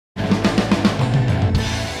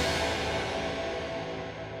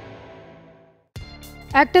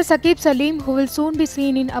Actor Saqib Saleem, who will soon be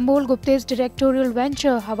seen in Amol Gupte's directorial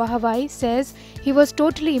venture Hawaa Hawaii, says he was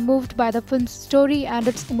totally moved by the film's story and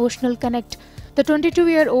its emotional connect. The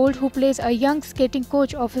 22-year-old who plays a young skating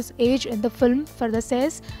coach of his age in the film further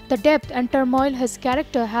says the depth and turmoil his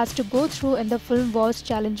character has to go through in the film was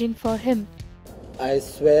challenging for him. I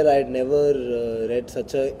swear I'd never read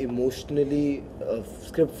such a emotionally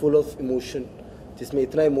script full of emotion, जिसमें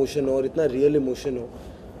इतना emotion हो और इतना real emotion हो.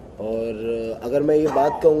 और अगर मैं ये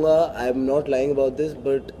बात कहूँगा, I am not lying about this,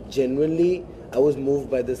 but genuinely I was moved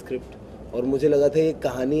by the script. और मुझे लगा था ये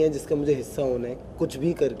कहानी है जिसका मुझे हिस्सा होना है, कुछ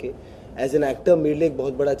भी करके. As an actor मेरे लिए एक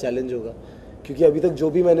बहुत बड़ा challenge होगा, क्योंकि अभी तक जो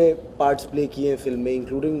भी मैंने parts play किए हैं फिल्म में,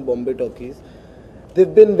 including Bombay Talkies,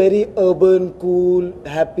 they've been very urban, cool,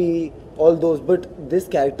 happy, all those. But this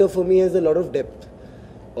character for me has a lot of depth.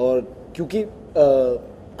 और क्योंकि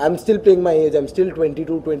I'm still playing my age, I'm still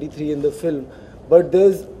 22, 23 in the film, but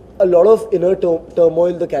there's a lot of inner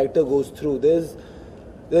turmoil the character goes through. There's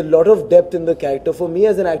a lot of depth in the character. For me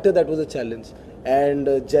as an actor, that was a challenge. And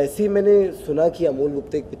जैसे ही मैंने सुना कि अमोल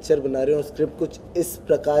गुप्ते एक picture बना रहे हैं और script कुछ इस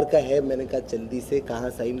प्रकार का है, मैंने कहा जल्दी से कहाँ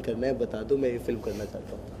साइन करना है बता दो, मैं ये फिल्म करना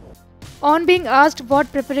चाहता हूँ. On being asked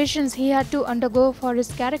what preparations he had to undergo for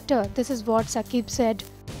his character, this is what Saqib said.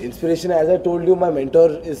 Inspiration, as I told you, my mentor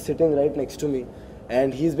is sitting right next to me,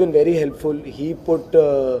 and he's been very helpful.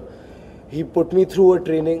 He put me through a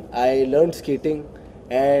training. I learned skating,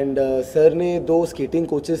 and sir ने 2 skating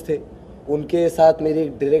coaches थे, उनके साथ मेरी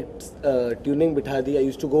direct tuning बिठा दी. I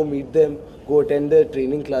used to go meet them, go attend their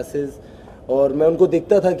training classes, और मैं उनको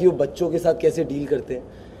देखता था कि वो बच्चों के साथ कैसे deal करते हैं.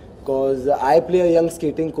 Because I play a young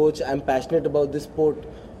skating coach, I'm passionate about this sport,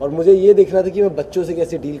 और मुझे ये देखना था कि मैं बच्चों से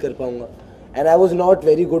कैसे deal कर पाऊँगा. And I was not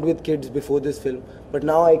very good with kids before this film, but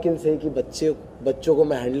now I can say कि बच्चों को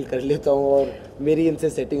मैं handle कर लेता हूँ और मेरी इनसे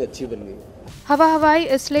setting अच्छी बन गई. Hawaa Hawaii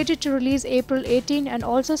is slated to release April 18 and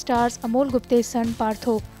also stars Amol Gupte's son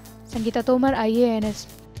Partho. Sangeeta Tomar, IANS.